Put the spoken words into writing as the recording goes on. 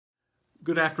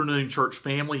Good afternoon, church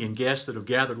family and guests that have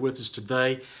gathered with us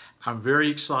today. I'm very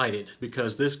excited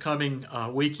because this coming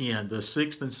weekend, the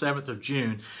 6th and 7th of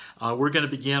June, we're going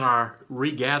to begin our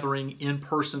regathering in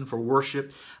person for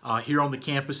worship here on the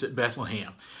campus at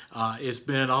Bethlehem. It's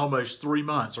been almost 3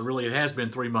 months, or really it has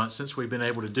been 3 months since we've been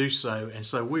able to do so, and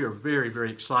so we are very, very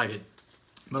excited.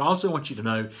 But I also want you to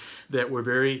know that we're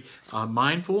very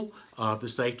mindful of the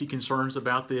safety concerns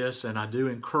about this, and I do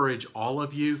encourage all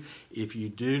of you, if you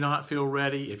do not feel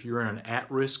ready, if you're in an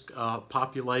at-risk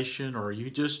population or you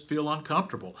just feel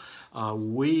uncomfortable,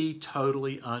 we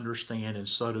totally understand, and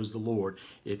so does the Lord,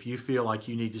 if you feel like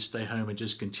you need to stay home and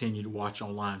just continue to watch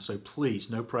online. So please,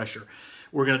 no pressure.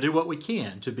 We're going to do what we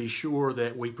can to be sure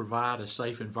that we provide a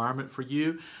safe environment for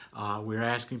you. We're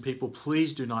asking people,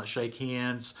 please do not shake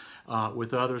hands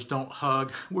with others. Don't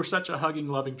hug. We're such a hugging,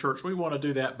 loving church. We want to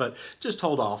do that, but just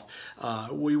hold off.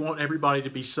 We want everybody to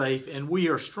be safe, and we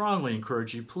are strongly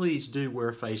encourage you, please do wear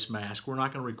a face mask. We're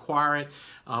not going to require it,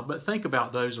 but think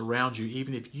about those around you.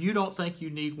 Even if you don't think you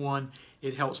need one,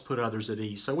 it helps put others at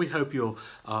ease. So we hope you'll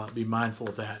be mindful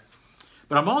of that.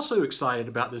 But I'm also excited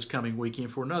about this coming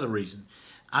weekend for another reason.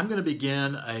 I'm going to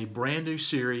begin a brand new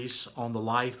series on the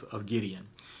life of Gideon.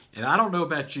 And I don't know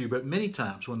about you, but many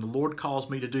times when the Lord calls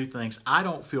me to do things, I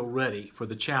don't feel ready for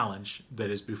the challenge that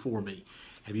is before me.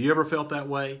 Have you ever felt that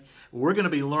way? We're going to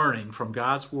be learning from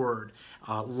God's Word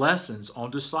lessons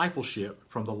on discipleship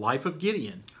from the life of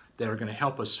Gideon that are going to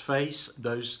help us face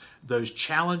those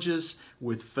challenges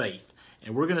with faith.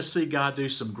 And we're going to see God do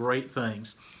some great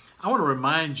things. I want to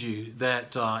remind you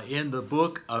that in the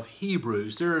book of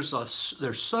Hebrews, there's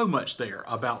so much there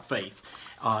about faith.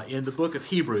 In the book of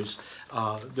Hebrews,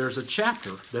 there's a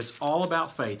chapter that's all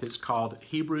about faith. It's called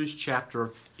Hebrews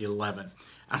chapter 11.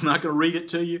 I'm not going to read it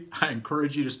to you. I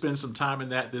encourage you to spend some time in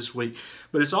that this week.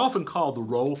 But it's often called the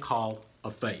roll call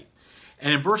of faith.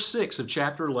 And in verse 6 of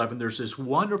chapter 11, there's this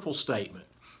wonderful statement.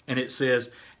 And it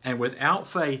says, "And without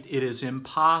faith it is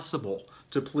impossible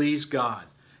to please God.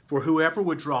 For whoever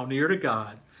would draw near to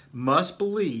God must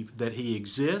believe that He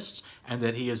exists and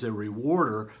that He is a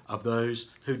rewarder of those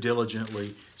who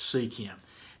diligently seek Him."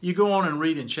 You go on and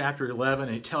read in chapter 11,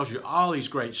 and it tells you all these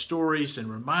great stories and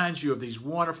reminds you of these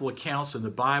wonderful accounts in the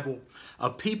Bible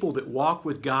of people that walked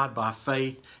with God by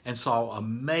faith and saw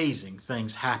amazing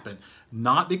things happen,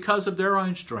 not because of their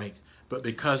own strength, but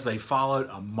because they followed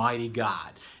a mighty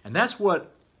God. And that's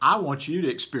what I want you to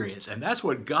experience, and that's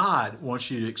what God wants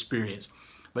you to experience.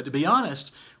 But to be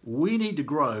honest, we need to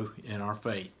grow in our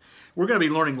faith. We're going to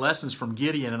be learning lessons from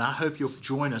Gideon, and I hope you'll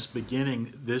join us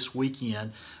beginning this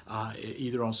weekend,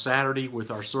 either on Saturday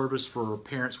with our service for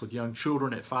parents with young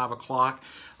children at 5 o'clock.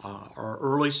 Our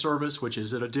early service, which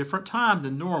is at a different time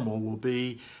than normal, will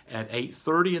be at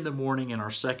 8:30 in the morning, and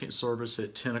our second service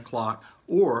at 10 o'clock,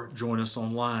 or join us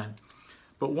online.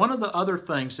 But one of the other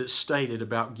things that's stated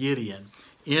about Gideon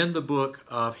in the book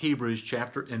of Hebrews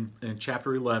in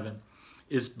chapter 11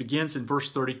 begins in verse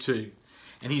 32.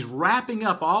 And he's wrapping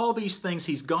up all these things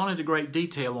he's gone into great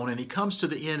detail on, and he comes to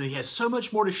the end and he has so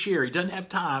much more to share. He doesn't have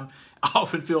time. I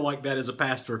often feel like that as a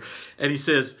pastor. And he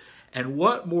says, "And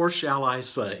what more shall I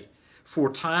say?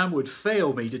 For time would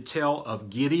fail me to tell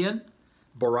of Gideon,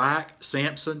 Barak,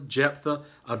 Samson, Jephthah,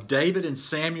 of David and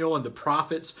Samuel and the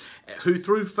prophets, who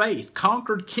through faith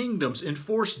conquered kingdoms,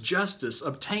 enforced justice,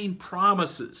 obtained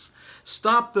promises,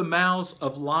 stopped the mouths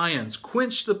of lions,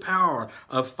 quenched the power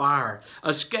of fire,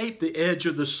 escaped the edge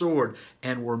of the sword,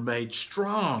 and were made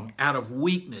strong out of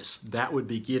weakness," that would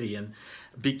be Gideon,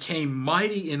 "became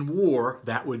mighty in war,"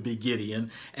 that would be Gideon,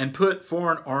 "and put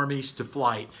foreign armies to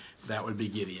flight," that would be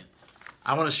Gideon.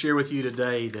 I want to share with you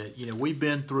today that, we've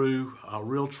been through a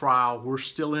real trial. We're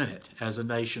still in it as a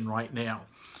nation right now.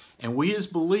 And we as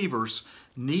believers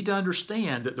need to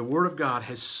understand that the Word of God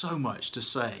has so much to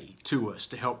say to us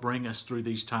to help bring us through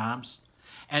these times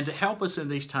and to help us in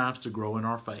these times to grow in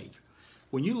our faith.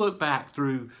 When you look back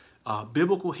through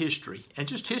biblical history and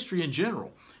just history in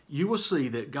general, you will see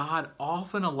that God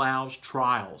often allows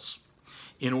trials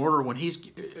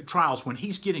when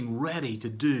He's getting ready to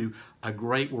do a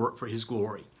great work for His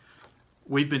glory.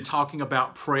 We've been talking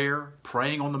about prayer,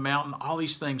 praying on the mountain, all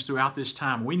these things throughout this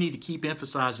time. We need to keep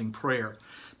emphasizing prayer.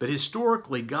 But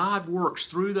historically, God works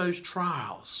through those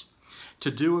trials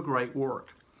to do a great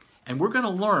work. And we're going to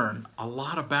learn a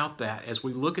lot about that as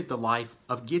we look at the life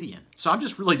of Gideon. So I'm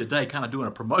just really today kind of doing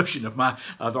a promotion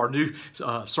of our new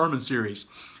sermon series.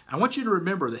 I want you to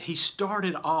remember that he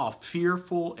started off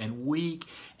fearful and weak,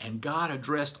 and God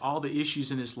addressed all the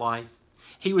issues in his life.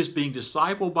 He was being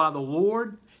discipled by the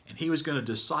Lord, and he was going to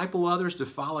disciple others to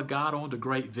follow God on to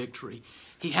great victory.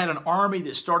 He had an army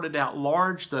that started out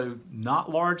large, though not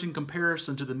large in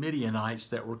comparison to the Midianites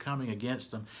that were coming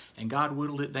against them, and God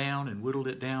whittled it down and whittled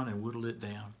it down and whittled it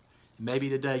down. Maybe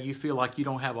today you feel like you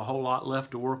don't have a whole lot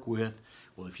left to work with.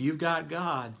 Well, if you've got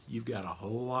God, you've got a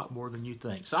whole lot more than you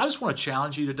think. So I just want to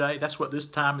challenge you today. That's what this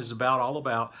time is all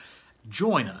about.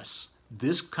 Join us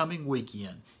this coming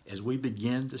weekend as we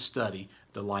begin to study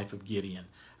the life of Gideon.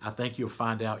 I think you'll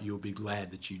find out you'll be glad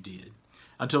that you did.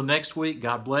 Until next week,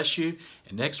 God bless you.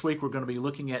 And next week, we're going to be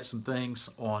looking at some things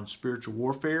on spiritual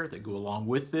warfare that go along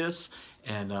with this.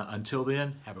 And until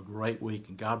then, have a great week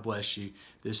and God bless you.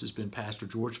 This has been Pastor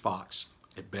George Fox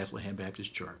at Bethlehem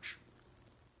Baptist Church.